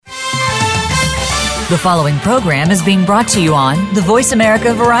The following program is being brought to you on the Voice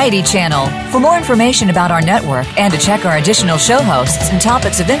America Variety Channel. For more information about our network and to check our additional show hosts and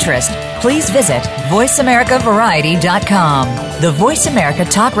topics of interest, please visit voiceamericavariety.com. The Voice America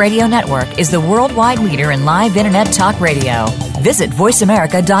Talk Radio Network is the worldwide leader in live Internet talk radio. Visit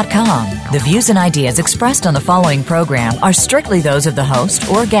voiceamerica.com. The views and ideas expressed on the following program are strictly those of the host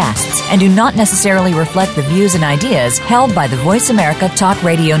or guests and do not necessarily reflect the views and ideas held by the Voice America Talk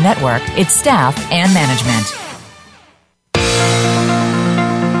Radio Network, its staff, and management.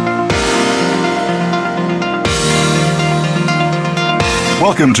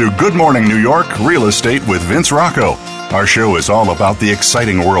 Welcome to Good Morning New York Real Estate with Vince Rocco. Our show is all about the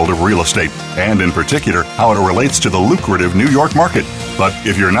exciting world of real estate, and in particular, how it relates to the lucrative New York market. But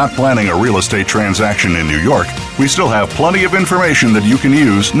if you're not planning a real estate transaction in New York, we still have plenty of information that you can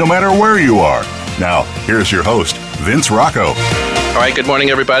use no matter where you are. Now, here's your host, Vince Rocco. All right, good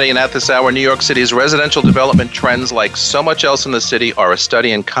morning, everybody. And at this hour, New York City's residential development trends, like so much else in the city, are a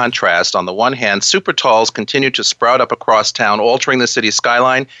study in contrast. On the one hand, supertalls continue to sprout up across town, altering the city's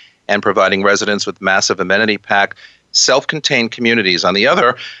skyline and providing residents with massive amenity-packed, self-contained communities. On the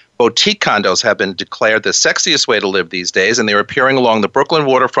other, boutique condos have been declared the sexiest way to live these days, and they're appearing along the Brooklyn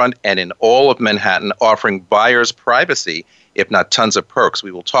waterfront and in all of Manhattan, offering buyers privacy, if not tons of perks.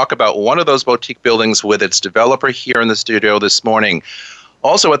 We will talk about one of those boutique buildings with its developer here in the studio this morning.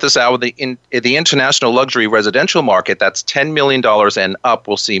 Also at this hour, the international luxury residential market, that's $10 million and up,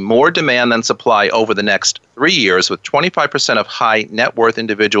 will see more demand than supply over the next 3 years, with 25% of high net worth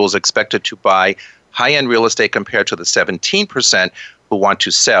individuals expected to buy high-end real estate compared to the 17% who want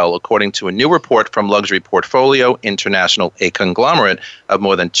to sell, according to a new report from Luxury Portfolio International, a conglomerate of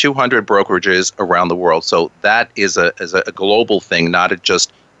more than 200 brokerages around the world. So that is a global thing, not a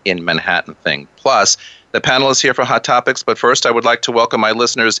just in Manhattan thing. Plus, the panel is here for Hot Topics, but first I would like to welcome my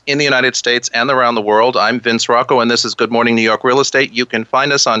listeners in the United States and around the world. I'm Vince Rocco, and this is Good Morning New York Real Estate. You can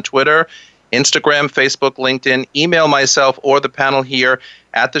find us on Twitter, Instagram, Facebook, LinkedIn. Email myself or the panel here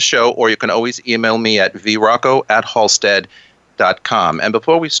at the show, or you can always email me at vrocco@halstead.com. And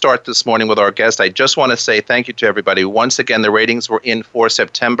before we start this morning with our guest, I just want to say thank you to everybody. Once again, the ratings were in for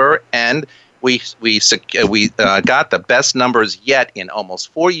September, and we got the best numbers yet in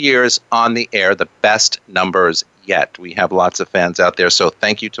almost 4 years on the air, the best numbers yet. We have lots of fans out there, so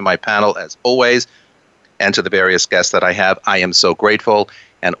thank you to my panel as always, and to the various guests that I have. I am so grateful,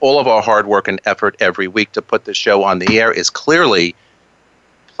 and all of our hard work and effort every week to put the show on the air is clearly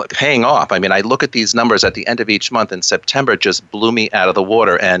paying off. I mean, I look at these numbers at the end of each month, and September just blew me out of the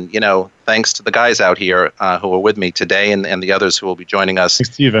water. And, you know, thanks to the guys out here who are with me today and the others who will be joining us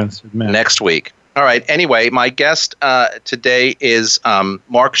next week. All right. Anyway, my guest today is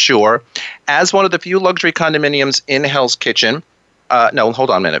Mark Schur. As one of the few luxury condominiums in Hell's Kitchen, hold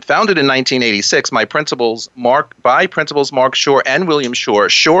on a minute. Founded in 1986, by principals Mark Schur and William Schur,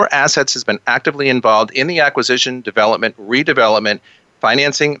 Schur Assets has been actively involved in the acquisition, development, redevelopment,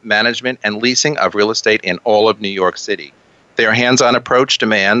 financing, management, and leasing of real estate in all of New York City. Their hands-on approach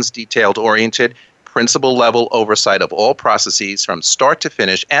demands detailed-oriented, principal-level oversight of all processes from start to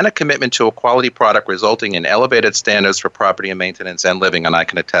finish, and a commitment to a quality product resulting in elevated standards for property and maintenance and living, and I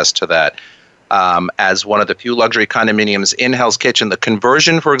can attest to that. As one of the few luxury condominiums in Hell's Kitchen, the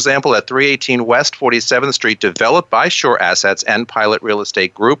conversion, for example, at 318 West 47th Street, developed by Schur Assets and Pilot Real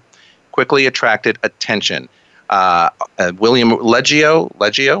Estate Group, quickly attracted attention. William Leggio,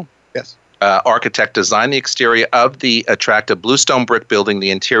 yes, architect, designed the exterior of the attractive bluestone brick building.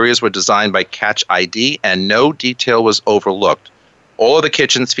 The interiors were designed by Catch ID, and no detail was overlooked. All of the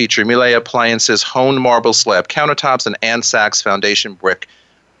kitchens feature Miele appliances, honed marble slab countertops, and Ann Sachs foundation brick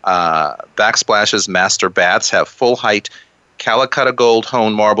backsplashes. Master baths have full-height Calicut gold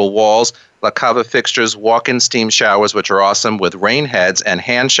honed marble walls, La Cava fixtures, walk-in steam showers, which are awesome, with rain heads and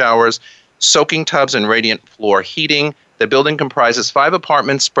hand showers, soaking tubs, and radiant floor heating. The building comprises 5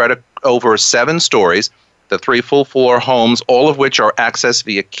 apartments spread over 7 stories. The 3 full-floor homes, all of which are accessed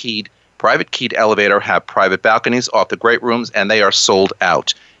via private keyed elevator, have private balconies off the great rooms, and they are sold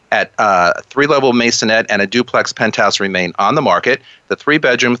out. At 3-level maisonette and a duplex penthouse remain on the market. The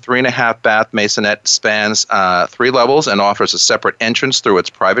 3-bedroom, 3.5-bath maisonette spans 3 levels and offers a separate entrance through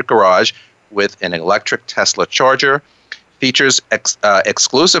its private garage with an electric Tesla charger. Features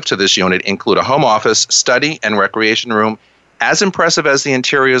exclusive to this unit include a home office, study, and recreation room. As impressive as the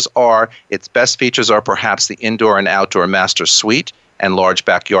interiors are, its best features are perhaps the indoor and outdoor master suite and large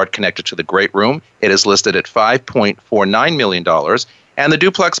backyard connected to the great room. It is listed at $5.49 million. And the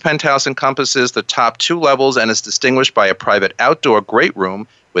duplex penthouse encompasses the top 2 levels and is distinguished by a private outdoor great room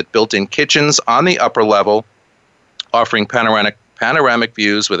with built-in kitchens on the upper level, offering panoramic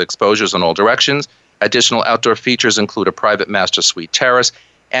views with exposures in all directions. Additional outdoor features include a private master suite terrace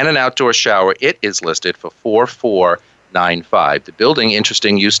and an outdoor shower. It is listed for $4,495. The building,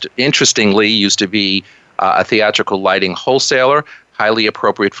 interestingly, used to be a theatrical lighting wholesaler, highly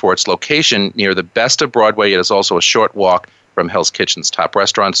appropriate for its location near the best of Broadway. It is also a short walk from Hell's Kitchen's top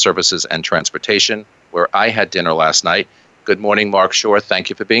restaurant, services, and transportation, where I had dinner last night. Good morning, Mark Shore. Thank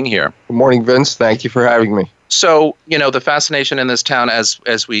you for being here. Good morning, Vince. Thank you for having me. So, the fascination in this town,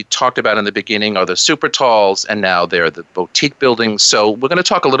 as we talked about in the beginning, are the supertalls, and now they're the boutique buildings. So we're going to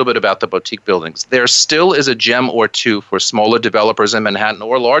talk a little bit about the boutique buildings. There still is a gem or two for smaller developers in Manhattan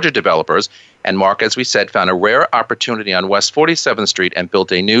or larger developers. And Mark, as we said, found a rare opportunity on West 47th Street and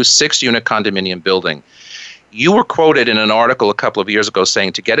built a new 6-unit condominium building. You were quoted in an article a couple of years ago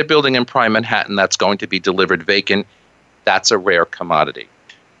saying to get a building in prime Manhattan that's going to be delivered vacant, that's a rare commodity.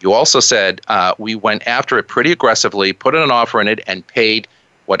 You also said we went after it pretty aggressively, put in an offer in it, and paid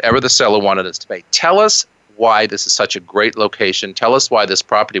whatever the seller wanted us to pay. Tell us why this is such a great location. Tell us why this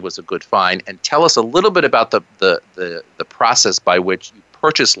property was a good find, and tell us a little bit about the process by which you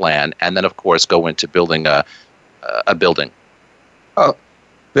purchase land, and then, of course, go into building a building. Oh,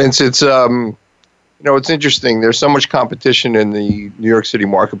 Vince, it's it's interesting. There's so much competition in the New York City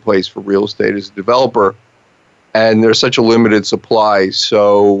marketplace for real estate as a developer. And there's such a limited supply.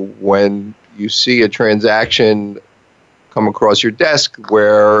 So when you see a transaction come across your desk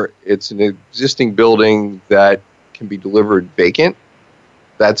where it's an existing building that can be delivered vacant,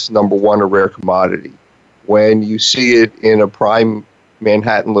 that's number one, a rare commodity. When you see it in a prime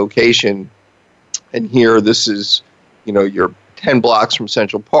Manhattan location, and here this is, you're 10 blocks from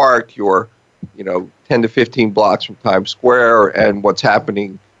Central Park, you're, 10 to 15 blocks from Times Square, and what's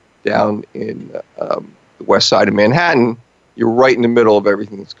happening down in the west side of Manhattan, you're right in the middle of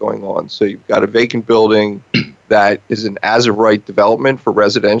everything that's going on. So you've got a vacant building that is an as-of-right development for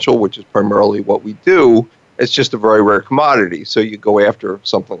residential, which is primarily what we do. It's just a very rare commodity. So you go after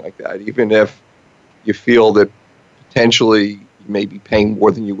something like that, even if you feel that potentially you may be paying more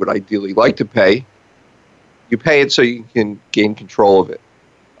than you would ideally like to pay. You pay it so you can gain control of it.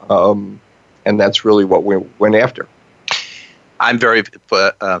 And that's really what we went after. I'm very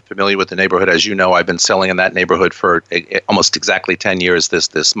familiar with the neighborhood. As you know, I've been selling in that neighborhood for almost exactly 10 years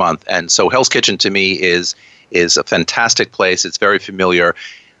this month. And so Hell's Kitchen to me is a fantastic place. It's very familiar.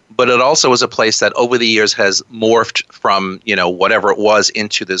 But it also is a place that over the years has morphed from, whatever it was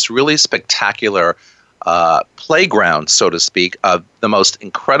into this really spectacular playground, so to speak, of the most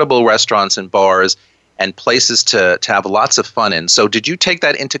incredible restaurants and bars and places to have lots of fun in. So did you take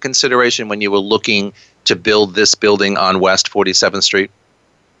that into consideration when you were looking to build this building on West 47th Street?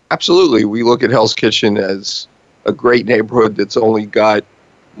 Absolutely. We look at Hell's Kitchen as a great neighborhood that's only got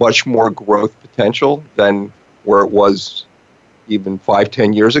much more growth potential than where it was even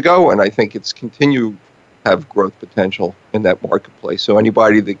 5-10 years ago. And I think it's continued to have growth potential in that marketplace. So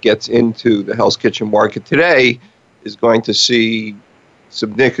anybody that gets into the Hell's Kitchen market today is going to see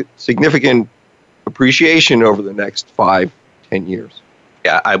significant appreciation over the next 5-10 years.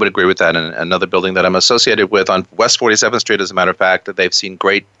 Yeah, I would agree with that. And another building that I'm associated with on West 47th Street, as a matter of fact, that they've seen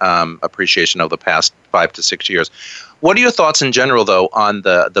great appreciation over the past 5 to 6 years. What are your thoughts in general, though, on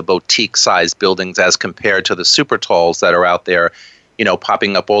the boutique-sized buildings as compared to the supertalls that are out there,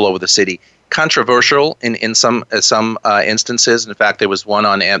 popping up all over the city? Controversial in some instances. In fact, there is one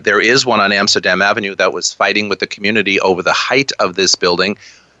on Amsterdam Avenue that was fighting with the community over the height of this building.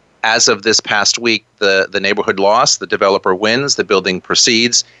 As of this past week, the neighborhood lost, the developer wins, the building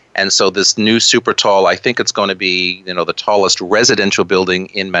proceeds, and so this new super tall, I think it's going to be, the tallest residential building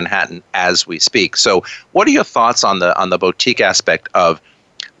in Manhattan as we speak. So what are your thoughts on the boutique aspect of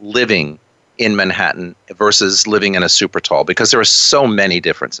living in Manhattan versus living in a super tall? Because there are so many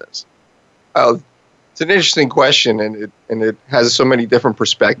differences. It's an interesting question, and it has so many different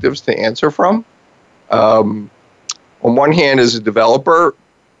perspectives to answer from. On one hand, as a developer,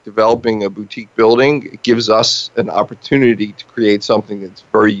 developing a boutique building, it gives us an opportunity to create something that's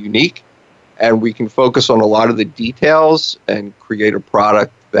very unique, and we can focus on a lot of the details and create a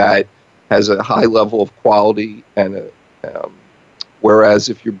product that has a high level of quality. And whereas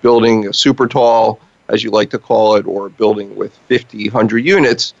if you're building a super tall, as you like to call it, or a building with 50, 100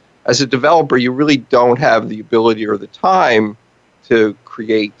 units, as a developer, you really don't have the ability or the time to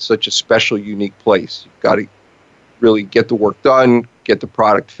create such a special, unique place. You've got to really get the work done, get the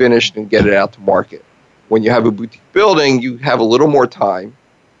product finished, and get it out to market. When you have a boutique building, you have a little more time,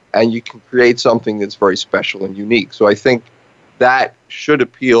 and you can create something that's very special and unique. So I think that should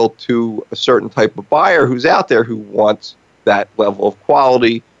appeal to a certain type of buyer who's out there who wants that level of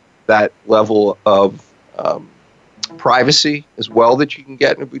quality, that level of privacy as well that you can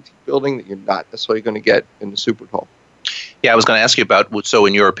get in a boutique building that you're not necessarily going to get in the super tall. Yeah, I was going to ask you about, so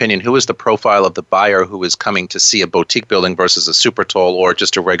in your opinion, who is the profile of the buyer who is coming to see a boutique building versus a super tall or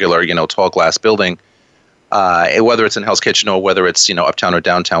just a regular, tall glass building, whether it's in Hell's Kitchen or whether it's, uptown or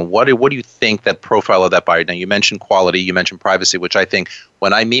downtown? What do you think that profile of that buyer? Now, you mentioned quality, you mentioned privacy, which I think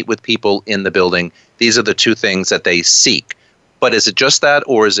when I meet with people in the building, these are the two things that they seek. But is it just that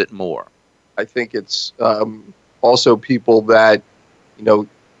or is it more? I think it's also people that,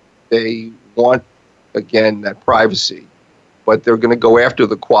 they want, again, that privacy, but they're going to go after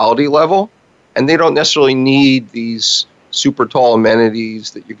the quality level, and they don't necessarily need these super tall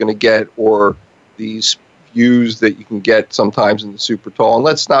amenities that you're going to get or these views that you can get sometimes in the super tall. And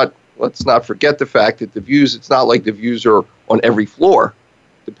let's not forget the fact that the views, it's not like the views are on every floor.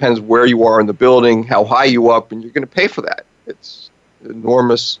 It depends where you are in the building, how high you up, and you're going to pay for that. It's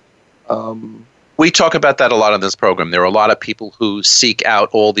enormous. We talk about that a lot on this program. There are a lot of people who seek out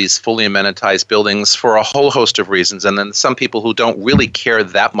all these fully amenitized buildings for a whole host of reasons, and then some people who don't really care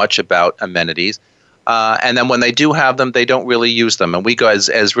that much about amenities. And then when they do have them, they don't really use them. And we go,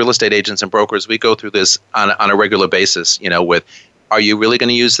 as real estate agents and brokers, we go through this on a regular basis, with, are you really going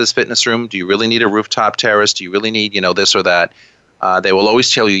to use this fitness room? Do you really need a rooftop terrace? Do you really need, this or that? They will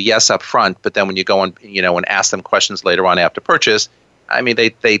always tell you yes up front, but then when you go and, and ask them questions later on after purchase,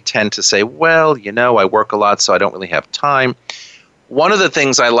 they tend to say, well, I work a lot, so I don't really have time. One of the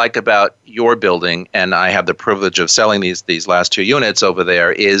things I like about your building, and I have the privilege of selling these last two units over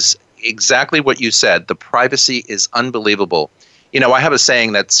there, is exactly what you said. The privacy is unbelievable. I have a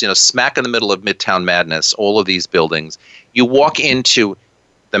saying that's, smack in the middle of Midtown Madness, all of these buildings. You walk into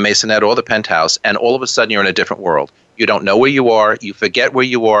the Masonette or the Penthouse, and all of a sudden you're in a different world. You don't know where you are. You forget where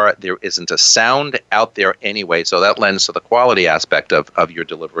you are. There isn't a sound out there anyway, so that lends to the quality aspect of your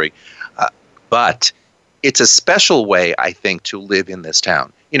delivery. But it's a special way, I think, to live in this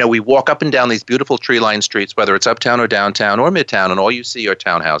town. We walk up and down these beautiful tree-lined streets, whether it's uptown or downtown or midtown, and all you see are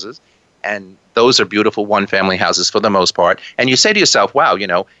townhouses. And those are beautiful one-family houses for the most part. And you say to yourself, wow,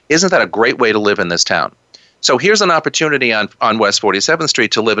 isn't that a great way to live in this town? So here's an opportunity on West 47th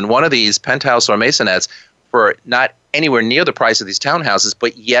Street to live in one of these penthouse or masonettes for not anywhere near the price of these townhouses,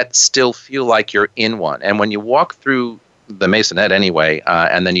 but yet still feel like you're in one. And when you walk through the masonette anyway,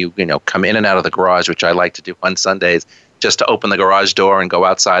 and then you come in and out of the garage, which I like to do on Sundays, just to open the garage door and go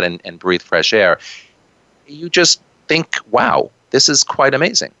outside and breathe fresh air, you just think, wow, this is quite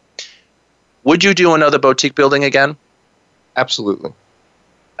amazing. Would you do another boutique building again? Absolutely.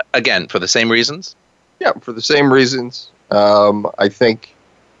 Again, for the same reasons? Yeah, for the same reasons. I think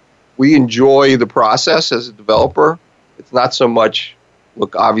we enjoy the process as a developer. It's not so much,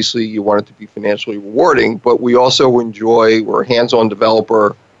 look, obviously you want it to be financially rewarding, but we also we're a hands-on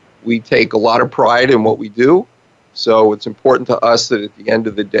developer. We take a lot of pride in what we do. So it's important to us that at the end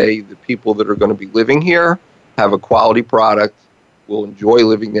of the day, the people that are going to be living here have a quality product, will enjoy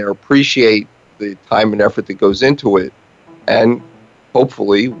living there, appreciate the time and effort that goes into it, and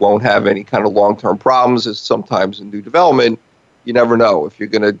hopefully won't have any kind of long-term problems, as sometimes in new development, you never know. If you're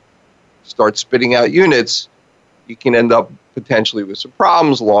going to start spitting out units, you can end up potentially with some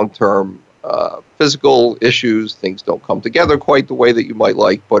problems, long-term physical issues. Things don't come together quite the way that you might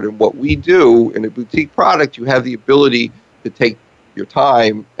like. But in what we do in a boutique product, you have the ability to take your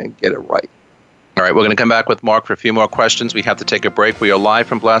time and get it right. All right, we're going to come back with Mark for a few more questions. We have to take a break. We are live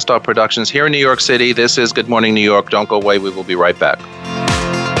from Blast Off Productions here in New York City. This is Good Morning New York. Don't go away. We will be right back.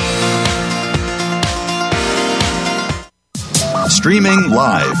 Streaming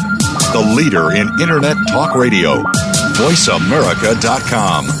live, the leader in Internet talk radio,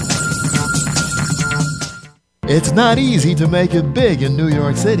 voiceamerica.com. It's not easy to make it big in New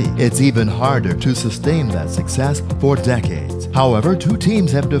York City. It's even harder to sustain that success for decades. However, two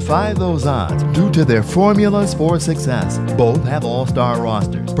teams have defied those odds due to their formulas for success. Both have all-star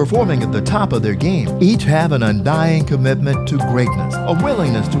rosters, performing at the top of their game. Each have an undying commitment to greatness, a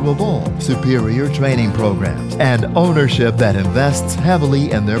willingness to evolve, superior training programs, and ownership that invests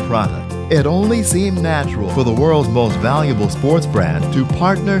heavily in their product. It only seemed natural for the world's most valuable sports brand to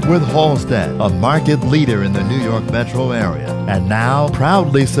partner with Halstead, a market leader in the New York metro area, and now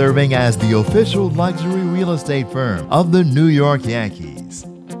proudly serving as the official luxury real estate firm of the New York Yankees.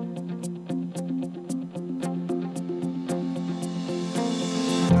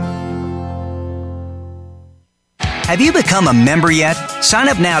 Have you become a member yet? Sign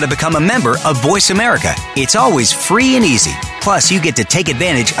up now to become a member of Voice America. It's always free and easy. Plus, you get to take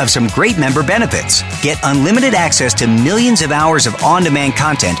advantage of some great member benefits. Get unlimited access to millions of hours of on-demand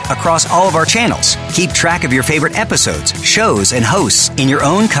content across all of our channels. Keep track of your favorite episodes, shows, and hosts in your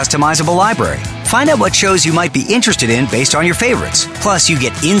own customizable library. Find out what shows you might be interested in based on your favorites. Plus, you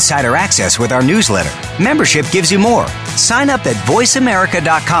get insider access with our newsletter. Membership gives you more. Sign up at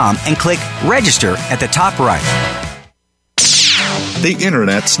voiceamerica.com and click register at the top right. The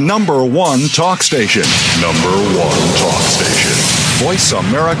Internet's #1 talk station. #1 talk station.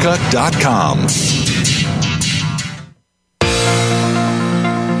 voiceamerica.com.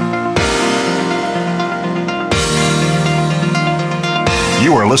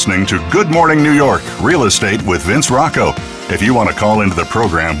 You are listening to Good Morning New York, Real Estate with Vince Rocco. If you want to call into the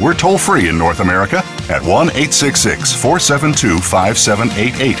program, we're toll-free in North America at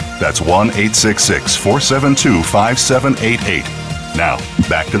 1-866-472-5788. That's 1-866-472-5788. Now,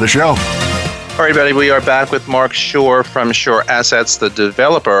 back to the show. All right, everybody, we are back with Mark Shore from Shore Assets, the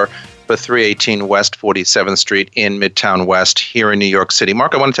developer for 318 West 47th Street in Midtown West here in New York City.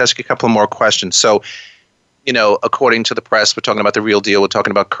 Mark, I wanted to ask you a couple more questions. So, according to the press, we're talking about the real deal, we're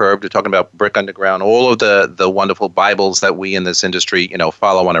talking about Curbed, we're talking about Brick Underground, all of the wonderful Bibles that we in this industry,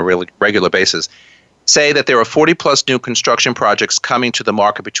 follow on a really regular basis. Say that there are 40-plus new construction projects coming to the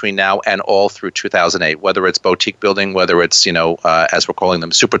market between now and all through 2008, whether it's boutique building, whether it's, as we're calling them,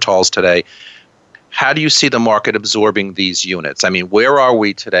 supertalls today. How do you see the market absorbing these units? I mean, where are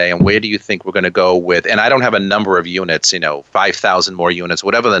we today, and where do you think we're going to go with? And I don't have a number of units, 5,000 more units,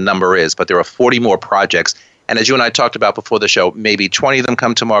 whatever the number is, but there are 40 more projects. And as you and I talked about before the show, maybe 20 of them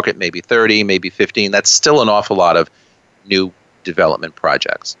come to market, maybe 30, maybe 15. That's still an awful lot of new development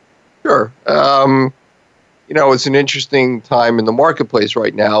projects. Sure. It's an interesting time in the marketplace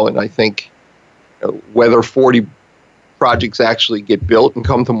right now, and I think whether 40 projects actually get built and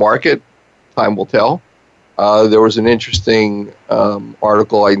come to market, time will tell. There was an interesting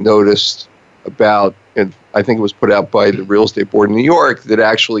article I noticed about, and I think it was put out by the Real Estate Board in New York, that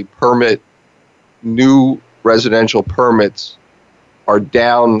actually new residential permits are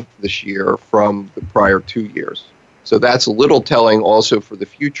down this year from the prior 2 years. So that's a little telling also for the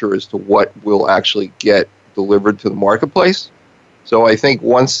future as to what will actually get delivered to the marketplace. So I think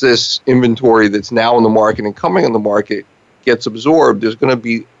once this inventory that's now in the market and coming on the market gets absorbed, there's going to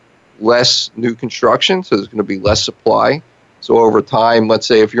be less new construction, so there's going to be less supply. So over time, let's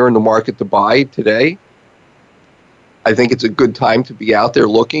say if you're in the market to buy today, I think it's a good time to be out there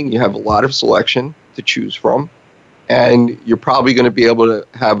looking. You have a lot of selection to choose from, and you're probably going to be able to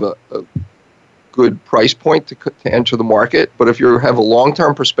have a good price point to enter the market. But if you have a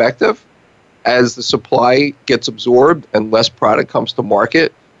long-term perspective, as the supply gets absorbed and less product comes to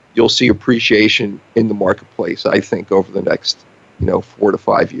market, you'll see appreciation in the marketplace, I think, over the next 4 to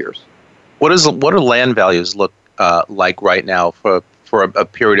 5 years. What do land values look like right now? For a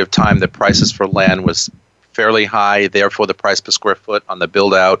period of time, the prices for land was fairly high, therefore the price per square foot on the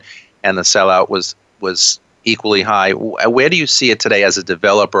build-out and the sell-out was equally high. Where do you see it today as a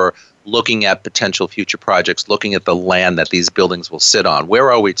developer looking at potential future projects, looking at the land that these buildings will sit on?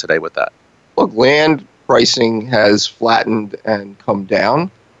 Where are we today with that? Look, land pricing has flattened and come down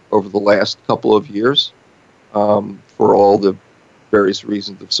over the last couple of years for all the various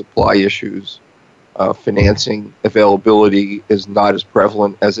reasons of supply issues. Financing availability is not as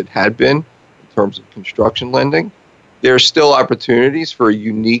prevalent as it had been in terms of construction lending. There are still opportunities for a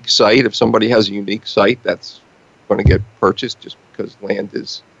unique site. If somebody has a unique site, that's going to get purchased just because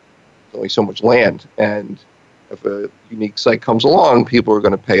there's only so much land. And if a unique site comes along, people are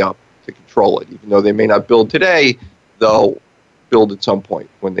going to pay up to control it. Even though they may not build today, they'll build at some point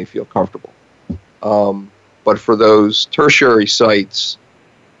when they feel comfortable. But for those tertiary sites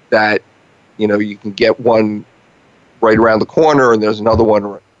that, you can get one right around the corner and there's another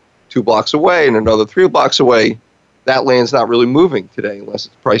one 2 blocks away and another 3 blocks away, that land's not really moving today unless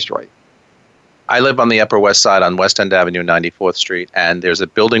it's priced right. I live on the Upper West Side on West End Avenue, 94th Street, and there's a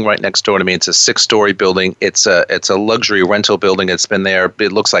building right next door to me. It's a 6-story building. It's a luxury rental building. It's been there.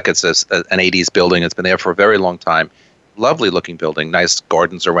 It looks like it's an 80s building. It's been there for a very long time. Lovely looking building, nice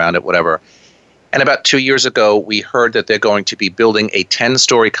gardens around it, whatever. And about 2 years ago, we heard that they're going to be building a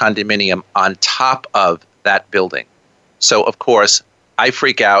 10-story condominium on top of that building. So, of course, I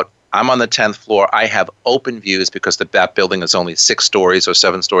freak out. I'm on the 10th floor. I have open views because that building is only 6 stories or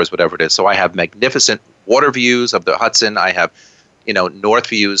 7 stories, whatever it is. So I have magnificent water views of the Hudson. I have, north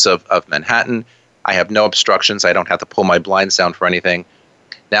views of Manhattan. I have no obstructions. I don't have to pull my blinds down for anything.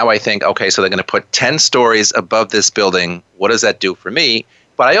 Now I think, okay, so they're going to put 10 stories above this building. What does that do for me?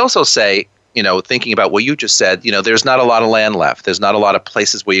 But I also say, thinking about what you just said, there's not a lot of land left. There's not a lot of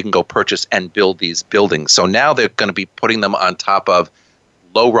places where you can go purchase and build these buildings. So now they're going to be putting them on top of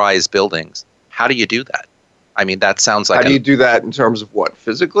low-rise buildings. How do you do that? I mean, that sounds like... How do you do that in terms of what?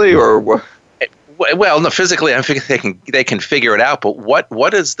 Physically or what? Well, no, physically, I think they can figure it out. But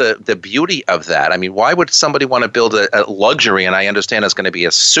what is the beauty of that? I mean, why would somebody want to build a luxury, and I understand it's going to be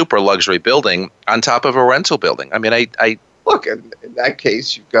a super luxury building, on top of a rental building? I mean, I look, in that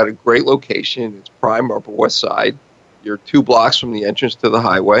case, you've got a great location. It's prime Upper West Side. You're 2 blocks from the entrance to the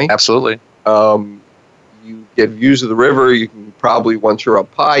highway. Absolutely. You get views of the river. You can probably, once you're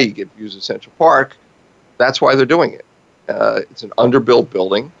up high, you get views of Central Park. That's why they're doing it. It's an underbuilt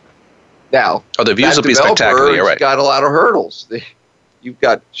building. Now, the views will be spectacular. You're right. Got a lot of hurdles. You've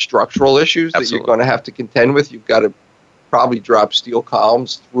got structural issues that you're going to have to contend with. You've got to probably drop steel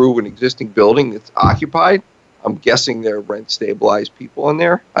columns through an existing building that's occupied. I'm guessing they're rent-stabilized people in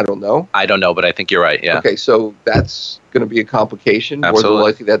there. I don't know. I don't know, but I think you're right, yeah. Okay, so that's going to be a complication. Absolutely. More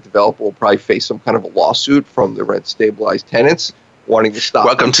than likely, that developer will probably face some kind of a lawsuit from the rent-stabilized tenants wanting to stop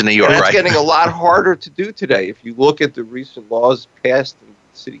Welcome them. to New York, and that's right? getting a lot harder to do today. If you look at the recent laws passed in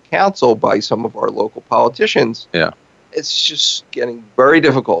the city council by some of our local politicians, it's just getting very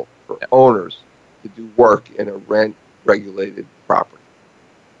difficult for owners to do work in a rent-regulated property.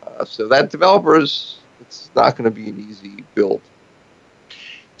 So that developers... It's not going to be an easy build.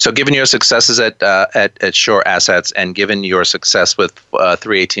 So given your successes at Shore Assets and given your success with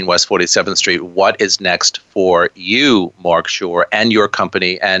 318 West 47th Street, what is next for you, Mark Shore, and your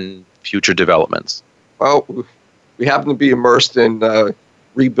company and future developments? Well, we happen to be immersed in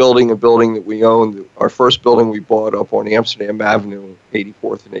rebuilding a building that we own. Our first building we bought up on Amsterdam Avenue,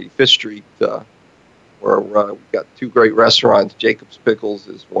 84th and 85th Street, where we've got 2 great restaurants. Jacob's Pickles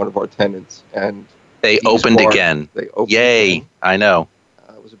is one of our tenants, and They opened again. Yay, again. I know.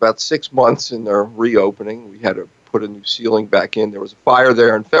 It was about 6 months in their reopening. We had to put a new ceiling back in. There was a fire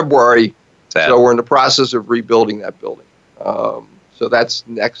there in February, so we're in the process of rebuilding that building. So that's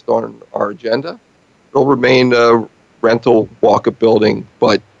next on our agenda. It'll remain a rental walk-up building,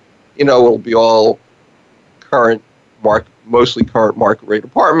 but, it'll be all mostly current market rate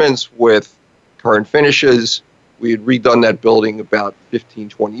apartments with current finishes. We had redone that building about 15,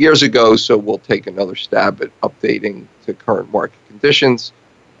 20 years ago, so we'll take another stab at updating to current market conditions.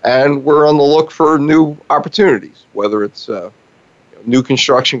 And we're on the look for new opportunities, whether it's new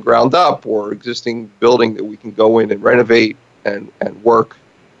construction ground up or existing building that we can go in and renovate and work,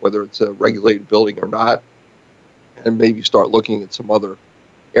 whether it's a regulated building or not, and maybe start looking at some other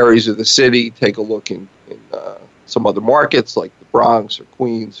areas of the city, take a look in some other markets like the Bronx or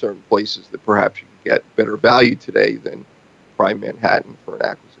Queens, certain places that perhaps you can get better value today than prime Manhattan for an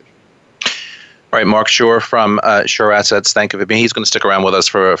acquisition. All right, Mark Shore from Shore Assets, thank you for being. He's going to stick around with us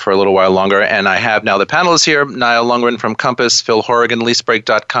for a little while longer. And I have now the panelists here, Niall Lundgren from Compass, Phil Horrigan,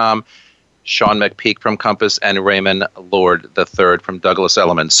 leasebreak.com, Sean McPeak from Compass, and Raymond Lord III from Douglas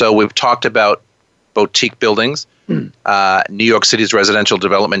Elliman. So we've talked about boutique buildings, New York City's residential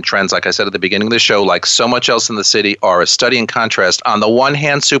development trends, like I said at the beginning of the show, like so much else in the city, are a study in contrast. On the one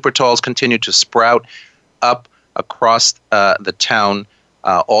hand, supertalls continue to sprout up across the town,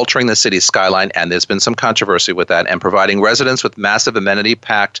 altering the city's skyline, and there's been some controversy with that, and providing residents with massive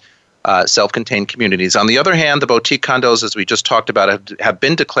amenity-packed, self-contained communities. On the other hand, the boutique condos, as we just talked about, have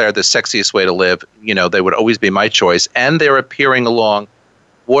been declared the sexiest way to live. They would always be my choice, and they're appearing along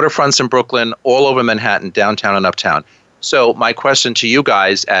waterfronts in Brooklyn, all over Manhattan, downtown and uptown. So my question to you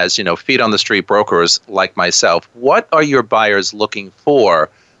guys as, feet on the street brokers like myself, what are your buyers looking for?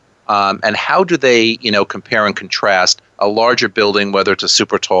 And how do they, compare and contrast a larger building, whether it's a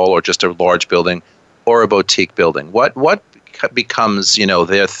super tall or just a large building or a boutique building? What becomes,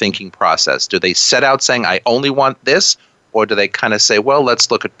 their thinking process? Do they set out saying, I only want this? Or do they kind of say, well,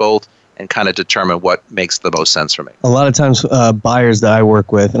 let's look at both and kind of determine what makes the most sense for me? A lot of times buyers that I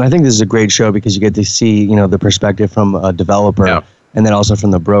work with, and I think this is a great show because you get to see, the perspective from a developer and then also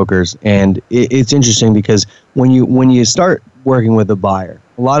from the brokers. And it's interesting because when you start working with a buyer,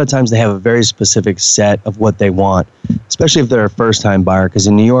 a lot of times they have a very specific set of what they want, especially if they're a first-time buyer, because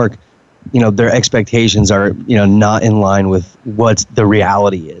in New York, their expectations are, not in line with what the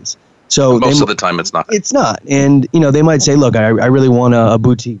reality is. So most of the time it's not. It's not. And, they might say, look, I really want a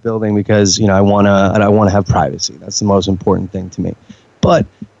boutique building because, I want to have privacy. That's the most important thing to me. But,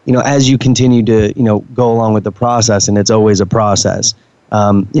 as you continue to, go along with the process, and it's always a process,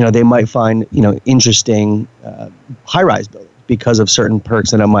 they might find, interesting high-rise buildings because of certain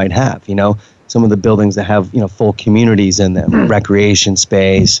perks that it might have. Some of the buildings that have, full communities in them, recreation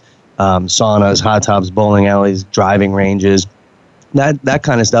space, saunas, hot tubs, bowling alleys, driving ranges, that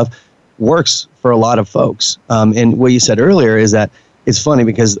kind of stuff. works for a lot of folks. And what you said earlier is that it's funny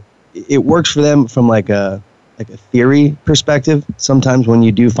because it works for them from like a theory perspective. Sometimes when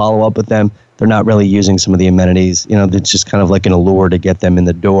you do follow up with them, they're not really using some of the amenities. It's just kind of like an allure to get them in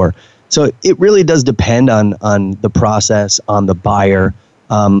the door. So it really does depend on the process, on the buyer.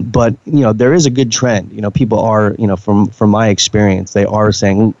 But there is a good trend. People are, from my experience, they are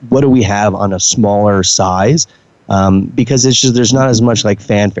saying, what do we have on a smaller size? Because it's just there's not as much like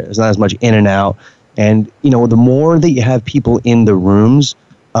fanfare. There's not as much in and out. And the more that you have people in the rooms,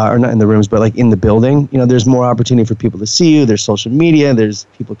 or not in the rooms, but like in the building, there's more opportunity for people to see you. There's social media. There's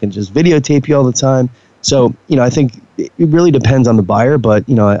people can just videotape you all the time. So, I think it really depends on the buyer, but,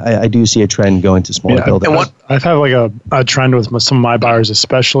 I do see a trend going to smaller buildings. I've had like a trend with some of my buyers,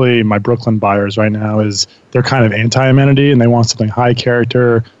 especially my Brooklyn buyers right now, is they're kind of anti-amenity and they want something high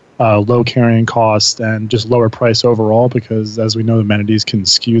character, low carrying cost, and just lower price overall because, as we know, amenities can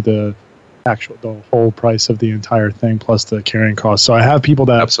skew the whole price of the entire thing plus the carrying cost. So I have people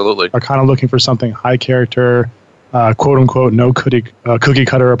that absolutely are kind of looking for something high character, quote unquote, no cookie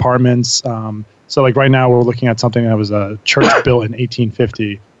cutter apartments. So like right now we're looking at something that was a church built in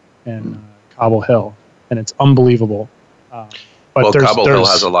 1850 in Cobble Hill, and it's unbelievable. But Cobble Hill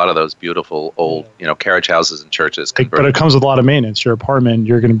has a lot of those beautiful old, carriage houses and churches. But it comes with a lot of maintenance. Your apartment,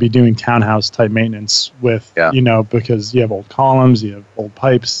 you're going to be doing townhouse type maintenance with, because you have old columns, you have old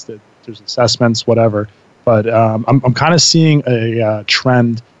pipes, there's assessments, whatever. But I'm kind of seeing a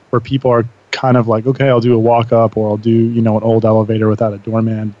trend where people are kind of like, okay, I'll do a walk up or I'll do, an old elevator without a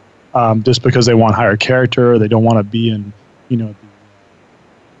doorman. Just because they want higher character, they don't want to be in, the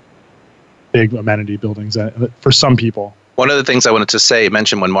big amenity buildings for some people. One of the things I wanted to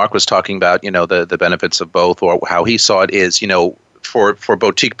mention when Mark was talking about, the benefits of both or how he saw it is, for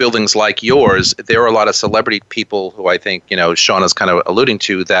boutique buildings like yours, there are a lot of celebrity people who I think, Sean is kind of alluding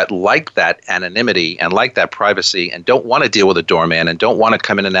to that like that anonymity and like that privacy and don't want to deal with a doorman and don't want to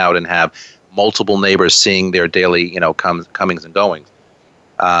come in and out and have multiple neighbors seeing their daily, comings and goings.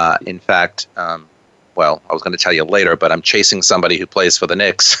 In fact, I was going to tell you later, but I'm chasing somebody who plays for the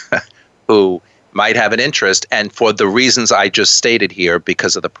Knicks who might have an interest. And for the reasons I just stated here,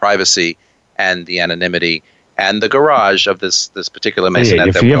 because of the privacy and the anonymity and the garage of this particular masonette.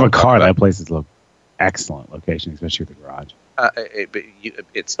 If you have a car, that place is an excellent location, especially with the garage.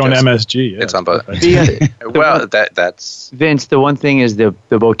 It's on MSG. Yeah. It's on both. That's Vince. The one thing is the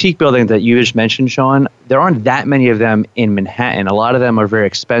boutique building that you just mentioned, Sean. There aren't that many of them in Manhattan. A lot of them are very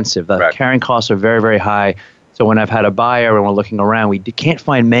expensive. The carrying costs are very, very high. So when I've had a buyer and we're looking around, we can't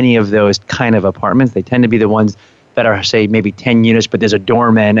find many of those kind of apartments. They tend to be the ones that are, say, maybe 10 units, but there's a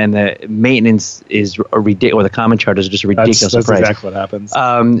doorman and the maintenance is ridiculous, or the common charges are just a ridiculous price. That's exactly what happens.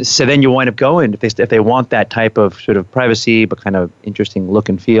 So then you wind up going, if they want that type of sort of privacy, but kind of interesting look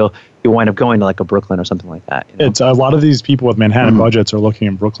and feel, you wind up going to like a Brooklyn or something like that. It's a lot of these people with Manhattan budgets are looking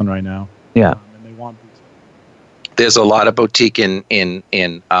in Brooklyn right now. Yeah. And they want there's a lot of boutique in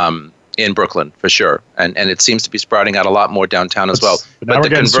Brooklyn for sure. And it seems to be sprouting out a lot more downtown as well. But now we're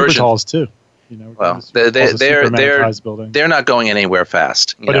getting supertalls too. They're not going anywhere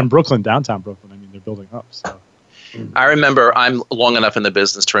fast. But in Brooklyn, downtown Brooklyn, they're building up. So I remember, I'm long enough in the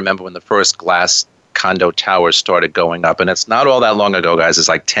business to remember when the first glass condo towers started going up, and it's not all that long ago, guys. It's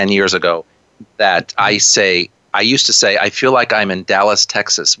like 10 years ago that I used to say, I feel like I'm in Dallas,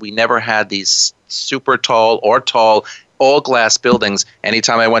 Texas. We never had these super tall or tall all glass buildings.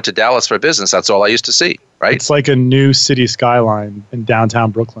 Anytime I went to Dallas for business, that's all I used to see. Right? It's like a new city skyline in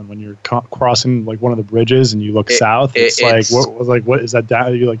downtown Brooklyn when you're crossing like one of the bridges and you look south. It's what is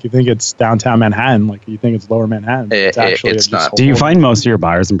that? You think it's downtown Manhattan? Like you think it's lower Manhattan? It's not. Do you find most of your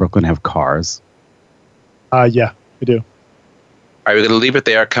buyers in Brooklyn have cars? Yeah, we do. All right, we're going to leave it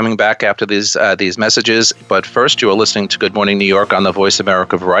there. Coming back after these messages, but first, you are listening to Good Morning New York on the Voice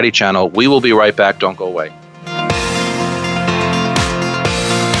America Variety Channel. We will be right back. Don't go away.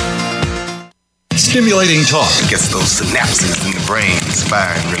 Stimulating talk gets those synapses in the brain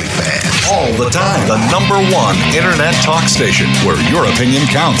firing really fast. All the time. The #1 internet talk station where your opinion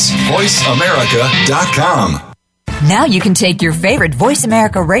counts. VoiceAmerica.com. Now you can take your favorite Voice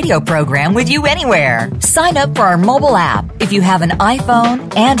America radio program with you anywhere. Sign up for our mobile app if you have an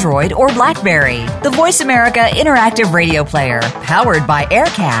iPhone, Android, or BlackBerry. The Voice America interactive radio player, powered by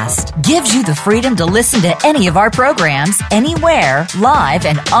Aircast, gives you the freedom to listen to any of our programs, anywhere, live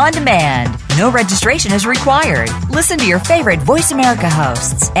and on demand. No registration is required. Listen to your favorite Voice America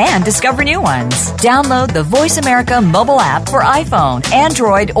hosts and discover new ones. Download the Voice America mobile app for iPhone,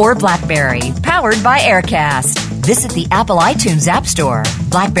 Android, or BlackBerry, powered by Aircast. Visit the Apple iTunes App Store,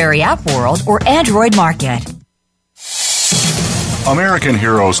 BlackBerry App World, or Android Market. American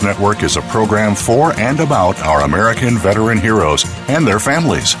Heroes Network is a program for and about our American veteran heroes and their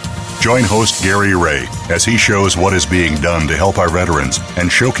families. Join host Gary Ray as he shows what is being done to help our veterans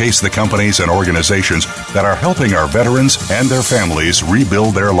and showcase the companies and organizations that are helping our veterans and their families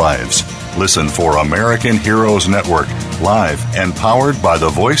rebuild their lives. Listen for American Heroes Network, live and powered by the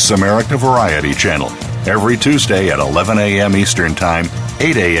Voice America Variety Channel, every Tuesday at 11 a.m. Eastern Time,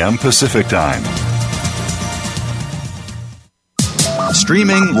 8 a.m. Pacific Time.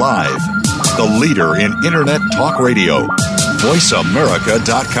 Streaming live, the leader in Internet talk radio,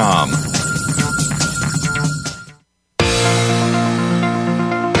 voiceamerica.com.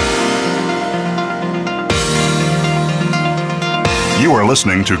 You are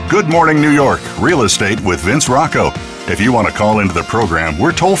listening to Good Morning New York, Real Estate with Vince Rocco. If you want to call into the program,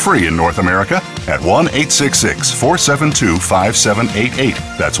 we're toll-free in North America at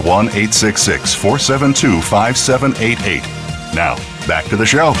 1-866-472-5788. That's 1-866-472-5788. Now, back to the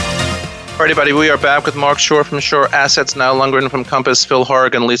show. All right, everybody, we are back with Mark Shore from Shore Assets, Niall Lundgren from Compass, Phil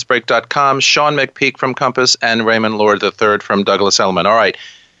Horrigan, LeaseBreak.com, Sean McPeak from Compass, and Raymond Lord III from Douglas Elliman. All right,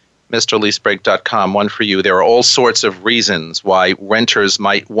 Mr. LeaseBreak.com, one for you. There are all sorts of reasons why renters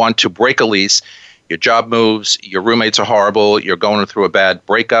might want to break a lease. Your job moves, your roommates are horrible, you're going through a bad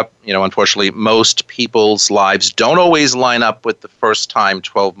breakup. You know, unfortunately, most people's lives don't always line up with the first-time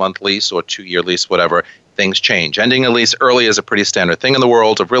 12-month lease or 2-year lease, whatever. Things change. Ending a lease early is a pretty standard thing in the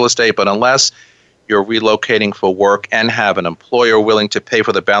world of real estate, but unless you're relocating for work and have an employer willing to pay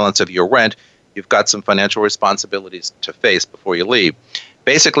for the balance of your rent, you've got some financial responsibilities to face before you leave.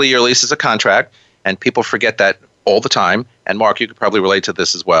 Basically, your lease is a contract, and people forget that all the time. And Mark, you could probably relate to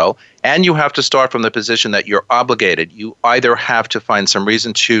this as well. And you have to start from the position that you're obligated. You either have to find some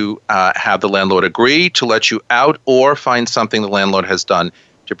reason to have the landlord agree to let you out, or find something the landlord has done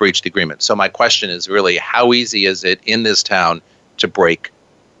to breach the agreement. So my question is really, how easy is it in this town to break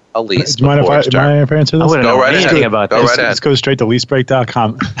a lease? Do you mind if I answer this? I wouldn't know anything about this. Go right ahead. Let's go straight to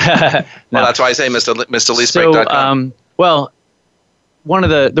leasebreak.com. Well, that's why I say Mr. LeaseBreak.com. Well, one of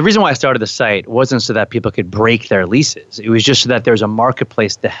the reason why I started the site wasn't so that people could break their leases. It was just so that there's a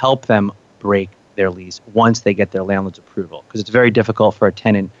marketplace to help them break their lease once they get their landlord's approval. Because it's very difficult for a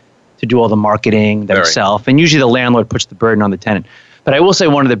tenant to do all the marketing themselves. And usually the landlord puts the burden on the tenant. But I will say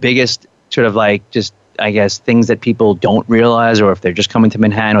one of the biggest sort of like just, I guess, things that people don't realize, or if they're just coming to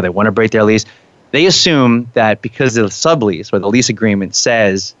Manhattan or they want to break their lease, they assume that because the sublease or the lease agreement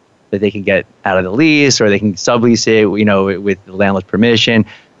says that they can get out of the lease or they can sublease it, you know, with the landlord's permission,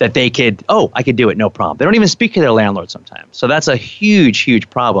 that they could, I could do it, no problem. They don't even speak to their landlord sometimes. So that's a huge, huge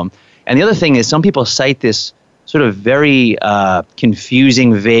problem. And the other thing is some people cite this sort of very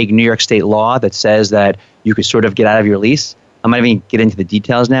confusing, vague New York State law that says that you could sort of get out of your lease. I'm not even get into the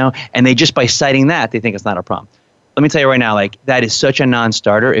details now. And they just by citing that, they think it's not a problem. Let me tell you right now, like that is such a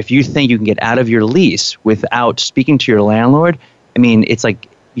non-starter. If you think you can get out of your lease without speaking to your landlord, I mean, it's like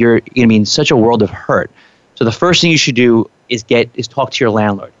you're in such a world of hurt. So the first thing you should do is talk to your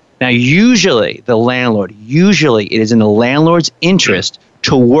landlord. Now, usually it is in the landlord's interest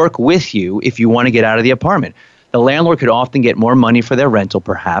to work with you if you want to get out of the apartment. The landlord could often get more money for their rental,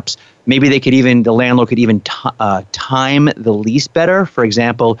 perhaps. Maybe the landlord could even time the lease better. For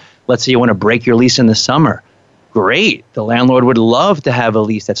example, let's say you want to break your lease in the summer. Great. The landlord would love to have a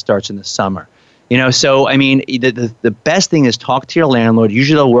lease that starts in the summer. You know, so, I mean, the best thing is talk to your landlord.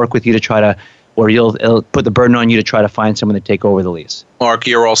 Usually they'll work with you to try to, or it'll put the burden on you to try to find someone to take over the lease. Mark,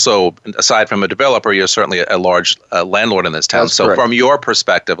 you're also, aside from a developer, you're certainly a large landlord in this town. That's so correct. From your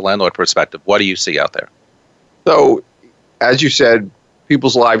perspective, landlord perspective, what do you see out there? So, as you said,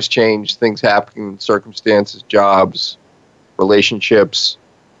 people's lives change, things happen, circumstances, jobs, relationships.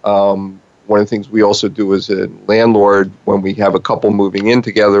 One of the things we also do as a landlord, when we have a couple moving in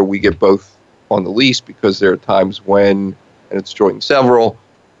together, we get both on the lease because there are times when, and it's joint and several,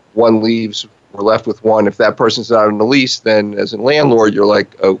 one leaves, we're left with one. If that person's not on the lease, then as a landlord, you're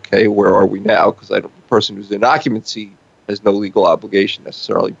like, okay, where are we now? Because the person who's in occupancy has no legal obligation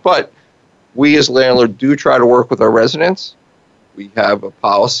necessarily. But we as landlord do try to work with our residents. We have a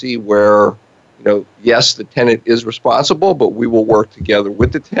policy where, yes, the tenant is responsible, but we will work together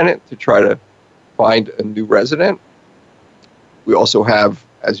with the tenant to try to find a new resident. We also have,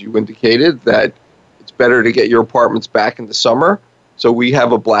 as you indicated, that it's better to get your apartments back in the summer. So we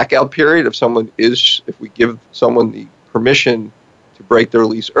have a blackout period. If we give someone the permission to break their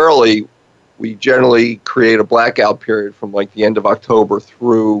lease early, we generally create a blackout period from like the end of October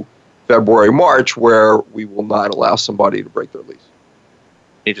through February, March, where we will not allow somebody to break their lease.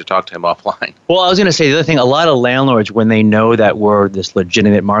 Need to talk to him offline. Well, I was going to say the other thing, a lot of landlords, when they know that we're this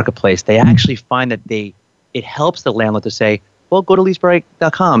legitimate marketplace, they actually find that it helps the landlord to say, well, go to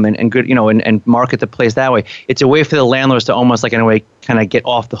leasebreak.com and good, and market the place that way. It's a way for the landlords to almost like in a way kind of get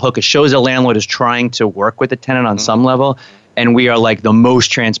off the hook. It shows the landlord is trying to work with the tenant on some level, and we are like the most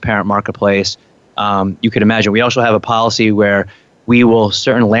transparent marketplace you could imagine. We also have a policy where we will,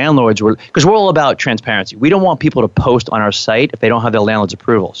 certain landlords, because we're all about transparency. We don't want people to post on our site if they don't have their landlord's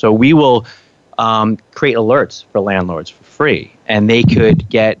approval. So we will create alerts for landlords for free, and they could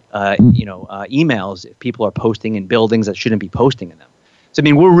get emails if people are posting in buildings that shouldn't be posting in them. So I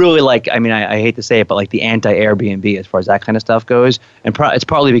mean, we're really like, I hate to say it, but like the anti-Airbnb as far as that kind of stuff goes. And it's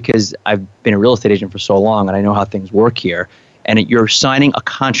probably because I've been a real estate agent for so long and I know how things work here. And you're signing a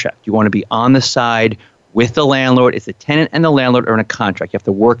contract. You want to be on the side with the landlord. It's the tenant and the landlord are in a contract. You have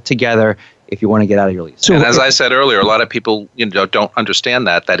to work together if you want to get out of your lease. So, and as I said earlier, a lot of people don't understand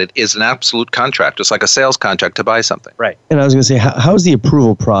that it is an absolute contract, just like a sales contract to buy something. Right. And I was going to say, how's the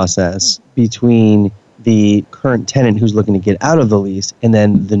approval process between the current tenant who's looking to get out of the lease and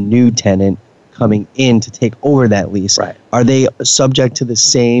then the new tenant coming in to take over that lease? Right. Are they subject to the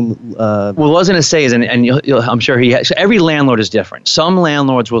same? Well, what I was going to say is, and I'm sure so every landlord is different. Some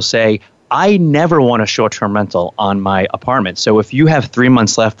landlords will say, I never want a short-term rental on my apartment. So if you have 3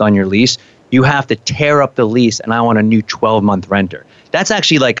 months left on your lease, you have to tear up the lease and I want a new 12-month renter. That's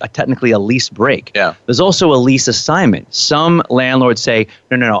actually like technically a lease break. Yeah. There's also a lease assignment. Some landlords say,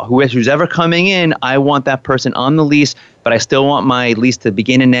 no, who's ever coming in, I want that person on the lease, but I still want my lease to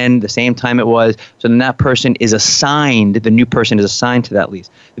begin and end the same time it was. So then that person is assigned, the new person is assigned to that lease.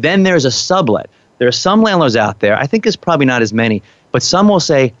 Then there's a sublet. There are some landlords out there, I think there's probably not as many, but some will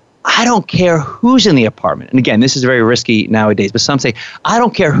say, I don't care who's in the apartment. And again, this is very risky nowadays, but some say, I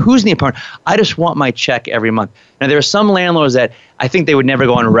don't care who's in the apartment. I just want my check every month. Now, there are some landlords that I think they would never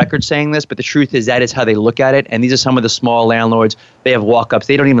go on record saying this, but the truth is that is how they look at it. And these are some of the small landlords. They have walk-ups.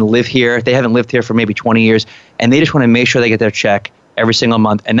 They don't even live here. They haven't lived here for maybe 20 years. And they just want to make sure they get their check every single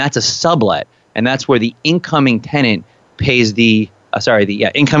month. And that's a sublet. And that's where the incoming tenant pays the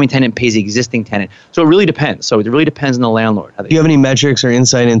incoming tenant pays the existing tenant. So it really depends. So it really depends on the landlord. Do you have any metrics or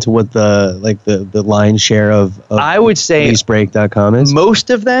insight into what the lion's share of I would say leasebreak.com is? Most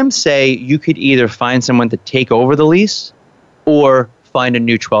of them say you could either find someone to take over the lease or find a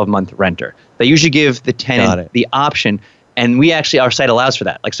new 12-month renter. They usually give the tenant the option, and our site allows for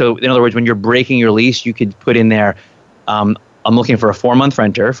that. Like, so in other words, when you're breaking your lease, you could put in there, I'm looking for a 4-month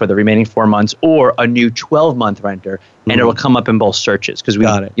renter for the remaining 4 months or a new 12-month renter, and it will come up in both searches because we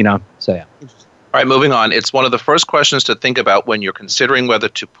got it. So yeah. All right, moving on. It's one of the first questions to think about when you're considering whether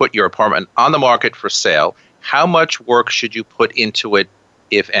to put your apartment on the market for sale. How much work should you put into it,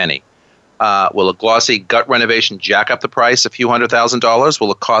 if any? Will a glossy gut renovation jack up the price a few $100,000? Will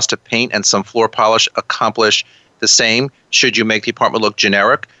the cost of paint and some floor polish accomplish the same? Should you make the apartment look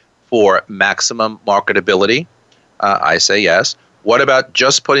generic for maximum marketability? I say yes. What about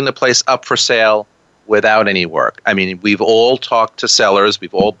just putting the place up for sale without any work? I mean, we've all talked to sellers.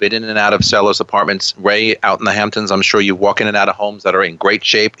 We've all been in and out of sellers' apartments. Ray, out in the Hamptons, I'm sure you walk in and out of homes that are in great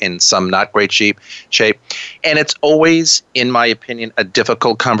shape, in some not great shape. And it's always, in my opinion, a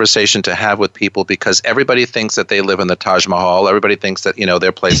difficult conversation to have with people because everybody thinks that they live in the Taj Mahal. Everybody thinks that,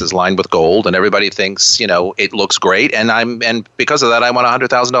 their place is lined with gold. And everybody thinks, it looks great. And because of that, I want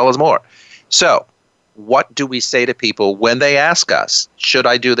 $100,000 more. So what do we say to people when they ask us, should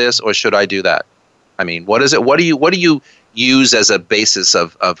I do this or should I do that? I mean, what is it? What do you use as a basis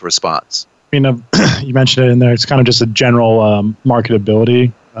of response? I mean, you mentioned it in there. It's kind of just a general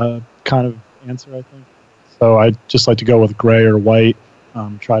marketability kind of answer, I think. So I just like to go with gray or white.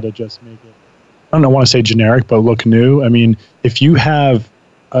 Try to just make it, I don't want to say generic, but look new. I mean, if you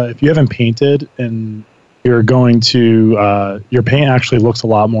haven't painted and you're going to, your paint actually looks a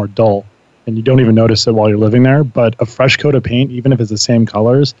lot more dull. And you don't even notice it while you're living there. But a fresh coat of paint, even if it's the same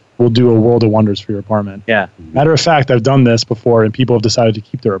colors, will do a world of wonders for your apartment. Yeah. Matter of fact, I've done this before, and people have decided to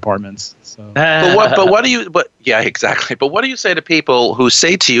keep their apartments. So. Yeah, exactly. But what do you say to people who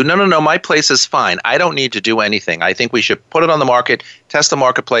say to you, no, my place is fine. I don't need to do anything. I think we should put it on the market, test the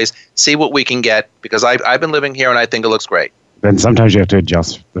marketplace, see what we can get, because I've been living here and I think it looks great. Then sometimes you have to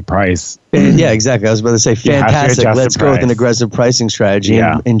adjust the price. Yeah, exactly. I was about to say, fantastic. Let's go with an aggressive pricing strategy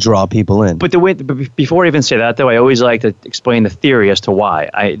and draw people in. But before I even say that, though, I always like to explain the theory as to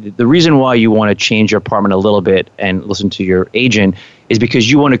why. The reason why you want to change your apartment a little bit and listen to your agent is because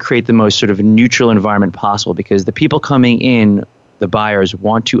you want to create the most sort of neutral environment possible, because the people coming in, the buyers,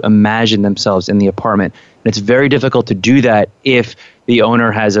 want to imagine themselves in the apartment. And it's very difficult to do that if the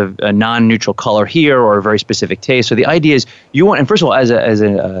owner has a non-neutral color here or a very specific taste. So the idea is you want, and first of all, as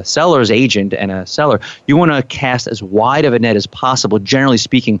a seller's agent and a seller, you want to cast as wide of a net as possible, generally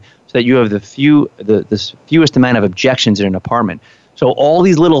speaking, so that you have the fewest amount of objections in an apartment. So all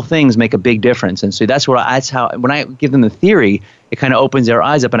these little things make a big difference. And so that's how, when I give them the theory, it kind of opens their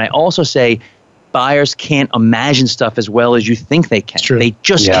eyes up. And I also say, buyers can't imagine stuff as well as you think they can. True. They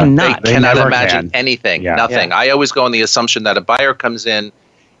just cannot. They cannot imagine anything. Yeah. Nothing. Yeah. I always go on the assumption that a buyer comes in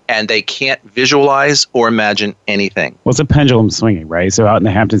and they can't visualize or imagine anything. Well, it's a pendulum swinging, right? So out in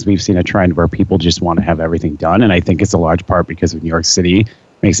the Hamptons, we've seen a trend where people just want to have everything done. And I think it's a large part because of New York City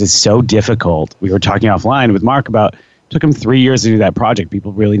makes it so difficult. We were talking offline with Mark about, it took him 3 years to do that project.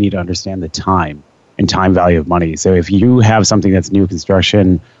 People really need to understand the time and time value of money. So if you have something that's new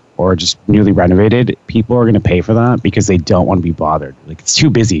construction or just newly renovated, people are going to pay for that because they don't want to be bothered. Like, it's too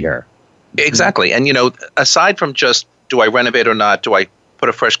busy here. Exactly. And, aside from just, do I renovate or not? Do I put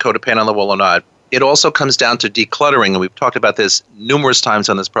a fresh coat of paint on the wall or not? It also comes down to decluttering. And we've talked about this numerous times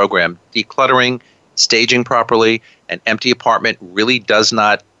on this program. Decluttering, staging properly. An empty apartment really does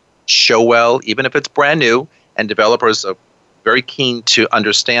not show well, even if it's brand new. And developers are very keen to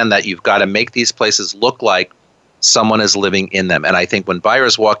understand that you've got to make these places look like someone is living in them. And I think when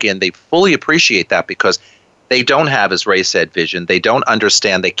buyers walk in, they fully appreciate that because they don't have, as Ray said, vision. They don't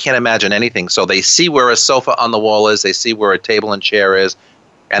understand. They can't imagine anything. So they see where a sofa on the wall is. They see where a table and chair is.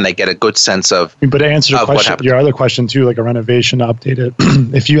 And they get a good sense of. But to answer your other question too, like a renovation to update it,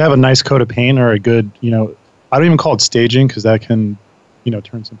 if you have a nice coat of paint or a good, I don't even call it staging because that can,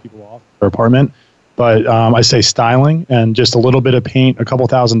 turn some people off their apartment. But I say styling and just a little bit of paint, a couple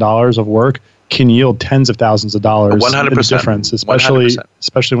 $1,000s of work can yield tens of thousands of dollars 100% in difference, especially 100%.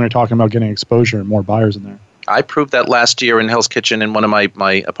 Especially when you're talking about getting exposure and more buyers in there. I proved that last year in Hell's Kitchen in one of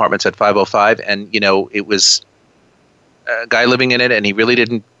my apartments at 505, and it was a guy living in it, and he really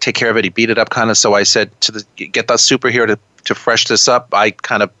didn't take care of it. He beat it up kind of. So I said get the super here to fresh this up. I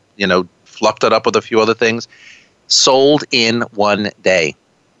kind of fluffed it up with a few other things. Sold in one day.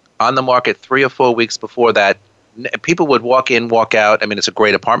 On the market 3 or 4 weeks before that. People would walk in, walk out. I mean, it's a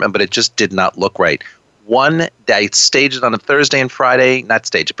great apartment, but it just did not look right. One day, staged it on a Thursday and Friday, not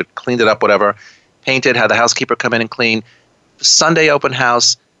staged it, but cleaned it up, whatever, painted, had the housekeeper come in and clean. Sunday open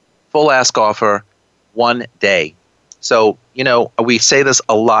house, full ask offer, one day. So, we say this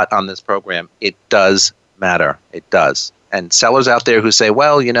a lot on this program. It does matter. It does. And sellers out there who say,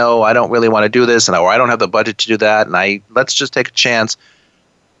 well, I don't really want to do this, or I don't have the budget to do that, and let's just take a chance.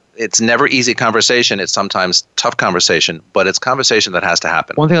 It's never easy conversation. It's sometimes tough conversation, but it's conversation that has to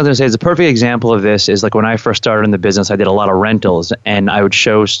happen. One thing I was going to say is a perfect example of this is like when I first started in the business, I did a lot of rentals, and I would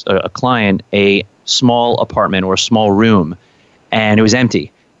show a client a small apartment or a small room, and it was empty.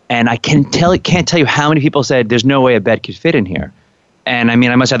 And I can't tell you how many people said, there's no way a bed could fit in here. And I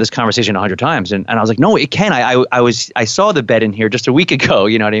mean, I must have this conversation 100 times. And I was like, no, it can. I saw the bed in here just a week ago.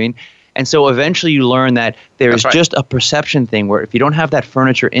 You know what I mean? And so eventually you learn that there's just a perception thing where if you don't have that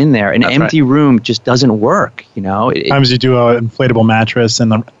furniture in there, an empty room just doesn't work. Sometimes you do an inflatable mattress in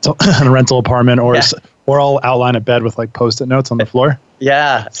the rental apartment, or I'll outline a bed with like Post-it notes on the floor.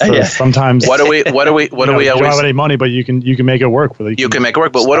 Yeah. So sometimes what do we you always? don't have any money, but you can make it work. You can make it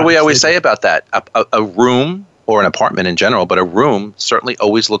work. But what do we always say about that? A room, or an apartment in general, but a room certainly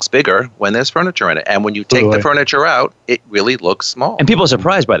always looks bigger when there's furniture in it. And when you take the furniture out, it really looks small. And people are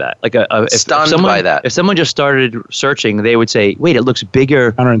surprised by that. Like stunned by that. If someone just started searching, they would say, wait, it looks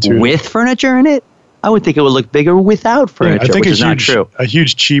bigger with furniture in it? I would think it would look bigger without furniture, I think which is not true. A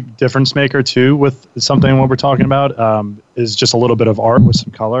huge cheap difference maker, too, with something what we're talking about is just a little bit of art with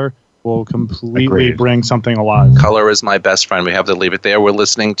some color. Will completely bring something alive. Color is my best friend. We have to leave it there. We're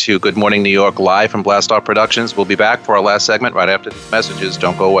listening to Good Morning New York live from Blast Off Productions. We'll be back for our last segment right after these messages.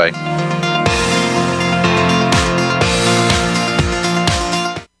 Don't go away.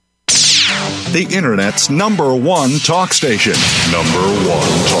 The Internet's #1 talk station.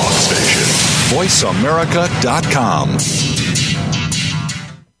 #1 talk station. VoiceAmerica.com.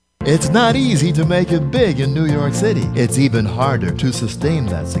 It's not easy to make it big in New York City. It's even harder to sustain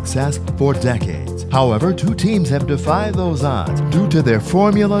that success for decades. However, two teams have defied those odds due to their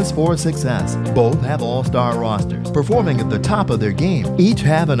formulas for success. Both have all-star rosters, performing at the top of their game. Each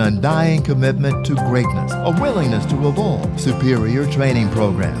have an undying commitment to greatness, a willingness to evolve, superior training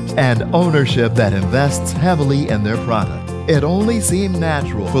programs, and ownership that invests heavily in their product. It only seemed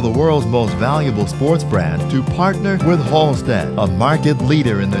natural for the world's most valuable sports brand to partner with Halstead, a market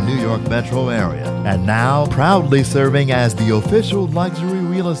leader in the New York metro area, and now proudly serving as the official luxury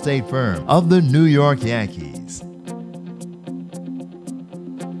real estate firm of the New York Yankees.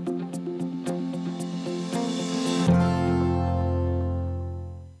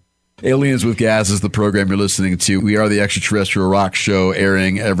 Aliens with Gas is the program you're listening to. We are the extraterrestrial rock show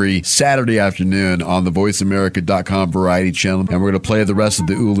airing every Saturday afternoon on the voiceamerica.com variety channel. And we're going to play the rest of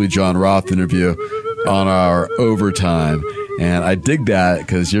the Uli John Roth interview on our overtime. And I dig that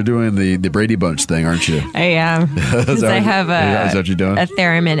because you're doing the Brady Bunch thing, aren't you? I am. Because I have is that what you're doing? a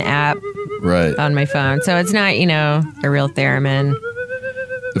theremin app on my phone. So it's not, a real theremin.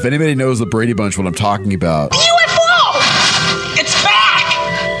 If anybody knows the Brady Bunch, what I'm talking about. UFO! It's back!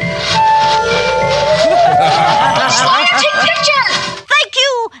 Scientific picture! Thank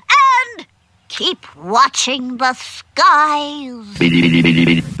you, and keep watching the skies.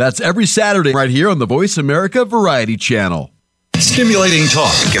 That's every Saturday right here on the Voice America Variety Channel. Stimulating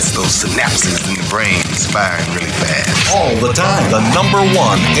talk. It gets those synapses in the brain firing really fast. All the time. The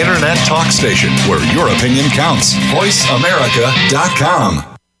 #1 internet talk station where your opinion counts. VoiceAmerica.com.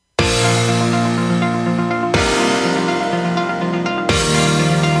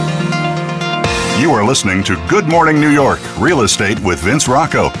 You are listening to Good Morning New York, Real Estate with Vince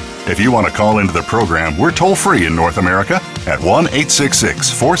Rocco. If you want to call into the program, we're toll-free in North America at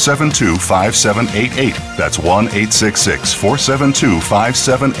 1-866-472-5788. That's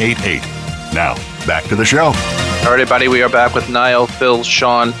 1-866-472-5788. Now, back to the show. All right, everybody, we are back with Niall, Phil,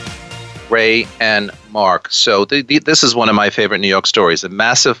 Sean, Ray, and Mark. So this is one of my favorite New York stories. A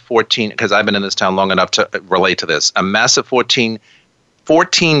massive 14, because I've been in this town long enough to relate to this, a massive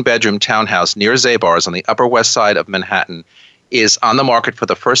 14-bedroom townhouse near Zabar's on the Upper West Side of Manhattan is on the market for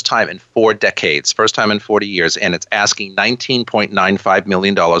the first time in 4 decades, first time in 40 years, and it's asking $19.95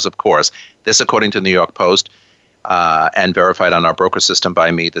 million, of course. This, according to the New York Post, and verified on our broker system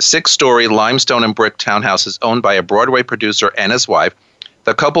by me. The 6-story limestone and brick townhouse is owned by a Broadway producer and his wife.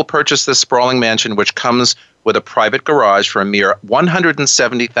 The couple purchased this sprawling mansion, which comes with a private garage, for a mere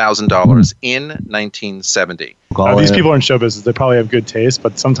 $170,000 in 1970. These people are in show business. They probably have good taste,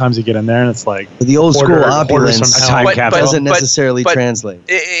 but sometimes you get in there and it's like the old school opulence doesn't necessarily translate.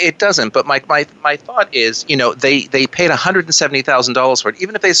 It doesn't. But my thought is, they paid $170,000 for it.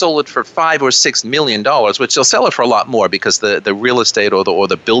 Even if they sold it for $5 or $6 million, which they'll sell it for a lot more because the real estate or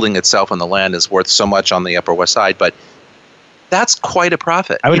the building itself and the land is worth so much on the Upper West Side, but. That's quite a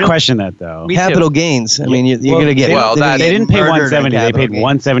profit. I would question that, though. Capital gains. I mean, you're going to get. Well, they didn't pay 170. They paid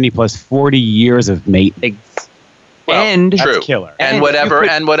 170 plus 40 years of maintenance. And that's killer. And whatever.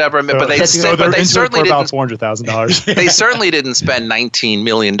 But they certainly about didn't. $400,000. They certainly didn't spend $19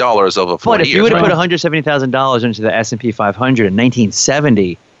 million over 40 years. But if you would have put $170,000 into the S&P 500 in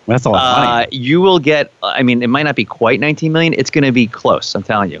 1970. That's a lot of money. You will get. I mean, it might not be quite 19 million. It's going to be close. I'm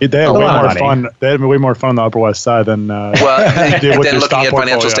telling you. They had way more fun. They had way more fun on the Upper West Side than than looking at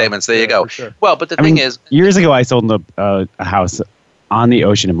financial statements. There you go. Sure. Well, but the thing is, years ago I sold a house on the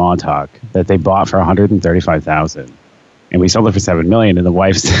ocean in Montauk that they bought for $135,000, and we sold it for $7 million. And the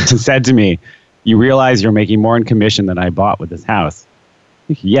wife said to me, "You realize you're making more in commission than I bought with this house."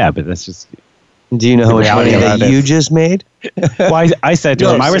 Yeah, but that's just. Do you know how much money that you just made? Well, I said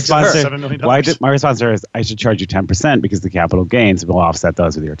to her, my response to her is, I should charge you 10% because the capital gains will offset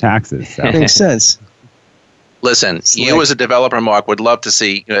those with your taxes. So. Makes sense. Listen, you as a developer, Mark, would love to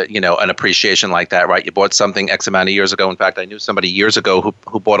see an appreciation like that, right? You bought something X amount of years ago. In fact, I knew somebody years ago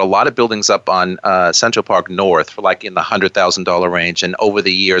who bought a lot of buildings up on Central Park North for like in the $100,000 range, and over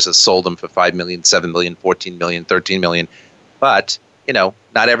the years has sold them for $5 million, $7 million, $14 million, $13 million. But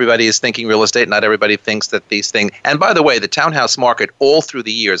not everybody is thinking real estate. Not everybody thinks that these things. And by the way, the townhouse market all through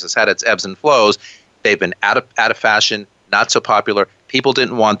the years has had its ebbs and flows. They've been out of fashion, not so popular. People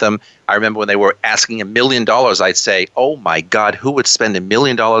didn't want them. I remember when they were asking $1 million, I'd say, "Oh my God, who would spend $1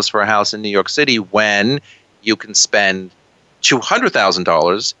 million for a house in New York City when you can spend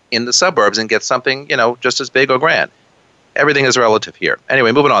 $200,000 in the suburbs and get something, just as big or grand?" Everything is relative here.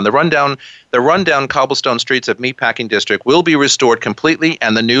 Anyway, moving on. The rundown cobblestone streets of Meatpacking District will be restored completely,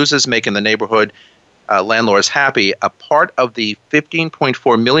 and the news is making the neighborhood landlords happy. A part of the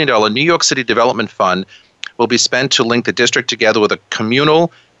 $15.4 million New York City Development Fund will be spent to link the district together with a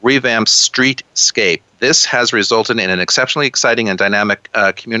communal revamped streetscape. This has resulted in an exceptionally exciting and dynamic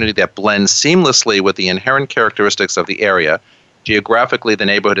community that blends seamlessly with the inherent characteristics of the area. Geographically, the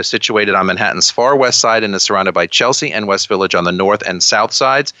neighborhood is situated on Manhattan's far west side and is surrounded by Chelsea and West Village on the north and south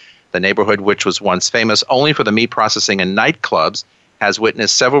sides. The neighborhood, which was once famous only for the meat processing and nightclubs, has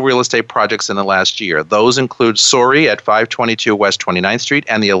witnessed several real estate projects in the last year. Those include Sori at 522 West 29th Street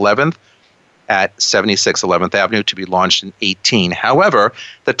and the 11th at 76 11th Avenue, to be launched in 2018. However,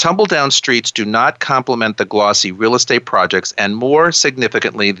 the tumble-down streets do not complement the glossy real estate projects, and more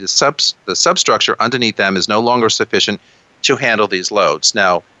significantly, the substructure underneath them is no longer sufficient to handle these loads.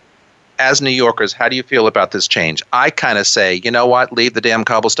 Now, as New Yorkers, how do you feel about this change? I kind of say, you know what? Leave the damn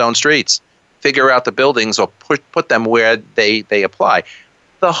cobblestone streets. Figure out the buildings or put them where they apply.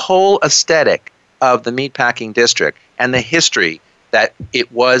 The whole aesthetic of the meatpacking district and the history that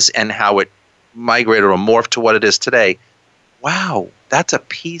it was and how it migrated or morphed to what it is today. Wow, that's a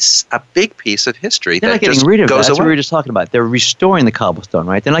big piece of history. They're not getting rid of that. That's what we were just talking about. They're restoring the cobblestone,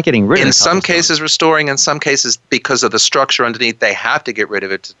 right? They're not getting rid of it. In some cases restoring, in some cases because of the structure underneath, they have to get rid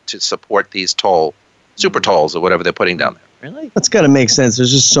of it to support these super talls or whatever they're putting down there. Really? That's got to make sense. There's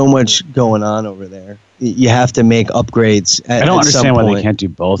just so much going on over there. You have to make upgrades I don't understand why they can't do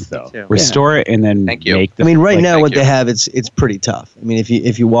both, though. Restore it and then make the... I mean, right now what they have, it's pretty tough. I mean,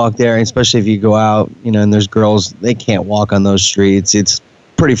 if you walk there, and especially if you go out, and there's girls, they can't walk on those streets. It's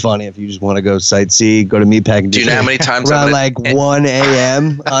pretty funny if you just want to go sightsee, go to meatpacking. Do you know how many times around 1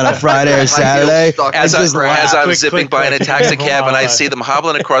 a.m. on a Friday or Saturday? As I'm zipping by in a taxi cab and I see them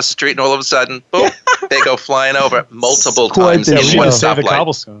hobbling across the street, and all of a sudden, boom, they go flying over multiple times in one stoplight. Save the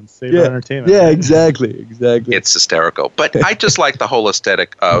cobblestones, save the entertainment. Yeah, exactly. It's hysterical. But I just like the whole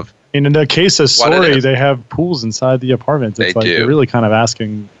aesthetic of. And in the case of Story, they have pools inside the apartments. It's they're really kind of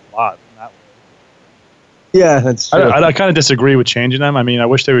asking a lot. Yeah, that's true. I kind of disagree with changing them. I mean, I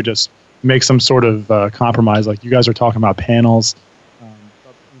wish they would just make some sort of compromise. Like you guys are talking about panels,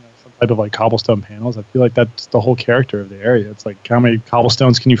 some type of like cobblestone panels. I feel like that's the whole character of the area. It's like how many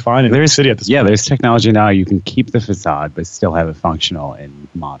cobblestones can you find in the city at this point? Yeah, there's technology now. You can keep the facade, but still have it functional and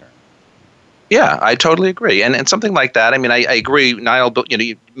modern. Yeah, I totally agree. And something like that, I mean, I agree, Niall, but,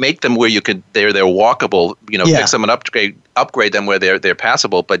 you make them where they're walkable, fix them and upgrade them where they're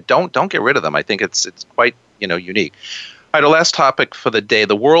passable, but don't get rid of them. I think it's quite, unique. All right, our last topic for the day.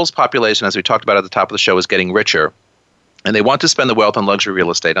 The world's population, as we talked about at the top of the show, is getting richer. And they want to spend the wealth on luxury real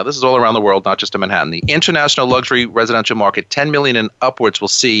estate. Now, this is all around the world, not just in Manhattan. The international luxury residential market, 10 million and upwards, will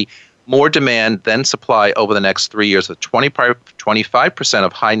see more demand than supply over the next 3 years, with 25%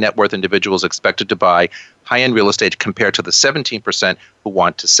 of high net worth individuals expected to buy high-end real estate compared to the 17% who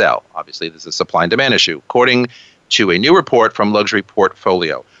want to sell. Obviously, this is a supply and demand issue, according to a new report from Luxury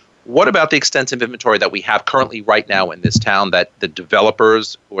Portfolio. What about the extensive inventory that we have currently right now in this town that the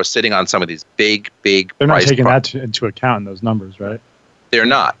developers who are sitting on some of these big They're not taking that into account in those numbers, right? They're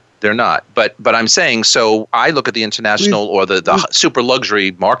not. But I'm saying, so I look at the international or the super luxury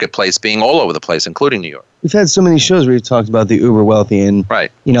marketplace being all over the place, including New York. We've had so many shows where we've talked about the uber wealthy and,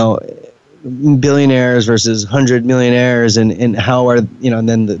 billionaires versus 100 millionaires and how are, and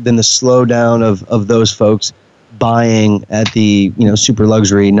then the slowdown of those folks buying at the, super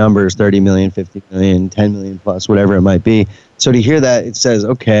luxury numbers, 30 million, 50 million, 10 million plus, whatever it might be. So to hear that, it says,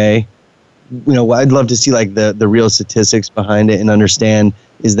 okay, I'd love to see like the real statistics behind it and understand,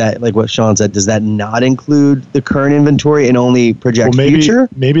 is that like what Sean said, does that not include the current inventory and only project future?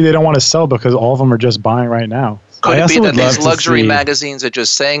 Maybe they don't want to sell because all of them are just buying right now. Could it be that these luxury magazines are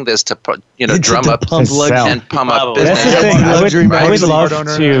just saying this to drum up pump up business? That's the thing. I would love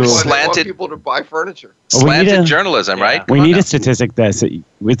to slanted people to buy furniture. Slanted journalism, right? We need a statistic that's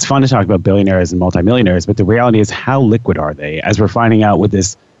it's fun to talk about billionaires and multimillionaires, but the reality is, how liquid are they? As we're finding out with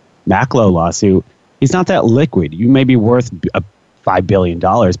this Macklowe lawsuit, he's not that liquid. You may be worth $5 billion,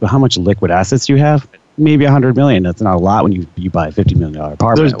 but how much liquid assets do you have? Maybe $100 million. That's not a lot when you buy a $50 million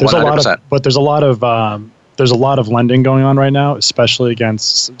apartment. There's a lot of lending going on right now, especially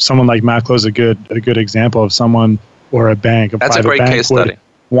against someone like Macklowe's a good example of someone, or a bank. That's a great case study.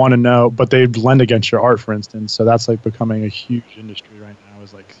 Want to know, but they lend against your art, for instance. So that's like becoming a huge industry right now.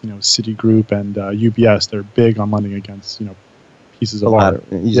 Is like Citigroup and UBS. They're big on lending against pieces of art.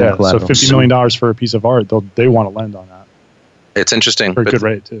 Yeah, so $50 million for a piece of art, they want to lend on that. It's interesting. For a good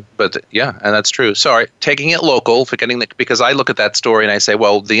rate, too. But yeah, and that's true. Sorry, taking it local, because I look at that story and I say,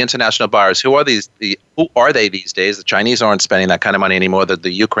 well, the international buyers, who are they these days? The Chinese aren't spending that kind of money anymore.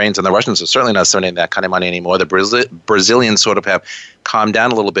 The Ukrainians and the Russians are certainly not spending that kind of money anymore. The Brazilians sort of have calmed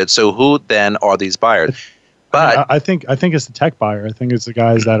down a little bit. So who then are these buyers? But I think it's the tech buyer. I think it's the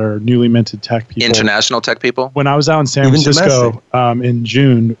guys that are newly minted tech people. International tech people? When I was out in San Francisco in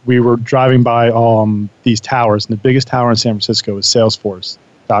June, we were driving by these towers, and the biggest tower in San Francisco is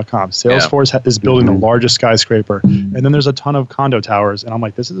Salesforce.com. Salesforce is building the largest skyscraper, and then there's a ton of condo towers, and I'm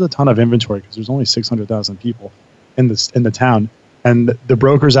like, this is a ton of inventory because there's only 600,000 people in the town. And the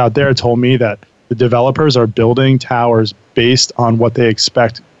brokers out there told me that the developers are building towers based on what they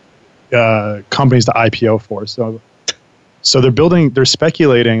expect companies to IPO for. So they're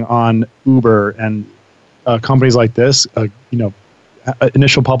speculating on Uber and companies like this,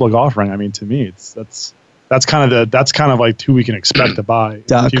 initial public offering. I mean, to me, that's kind of like who we can expect to buy.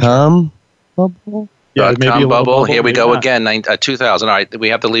 .com bubble? Yeah, maybe bubble. Here we go again, 2000. All right, we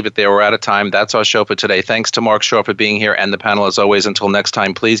have to leave it there. We're out of time. That's our show for today. Thanks to Mark Shaw for being here and the panel as always. Until next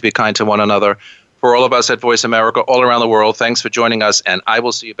time, please be kind to one another. For all of us at Voice America all around the world, thanks for joining us, and I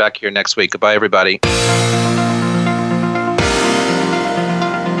will see you back here next week. Goodbye, everybody.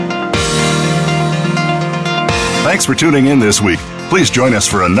 Thanks for tuning in this week. Please join us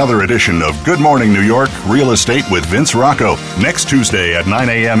for another edition of Good Morning New York Real Estate with Vince Rocco next Tuesday at 9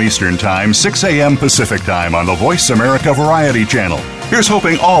 a.m. Eastern Time, 6 a.m. Pacific Time on the Voice America Variety Channel. Here's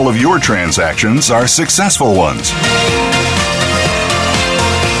hoping all of your transactions are successful ones.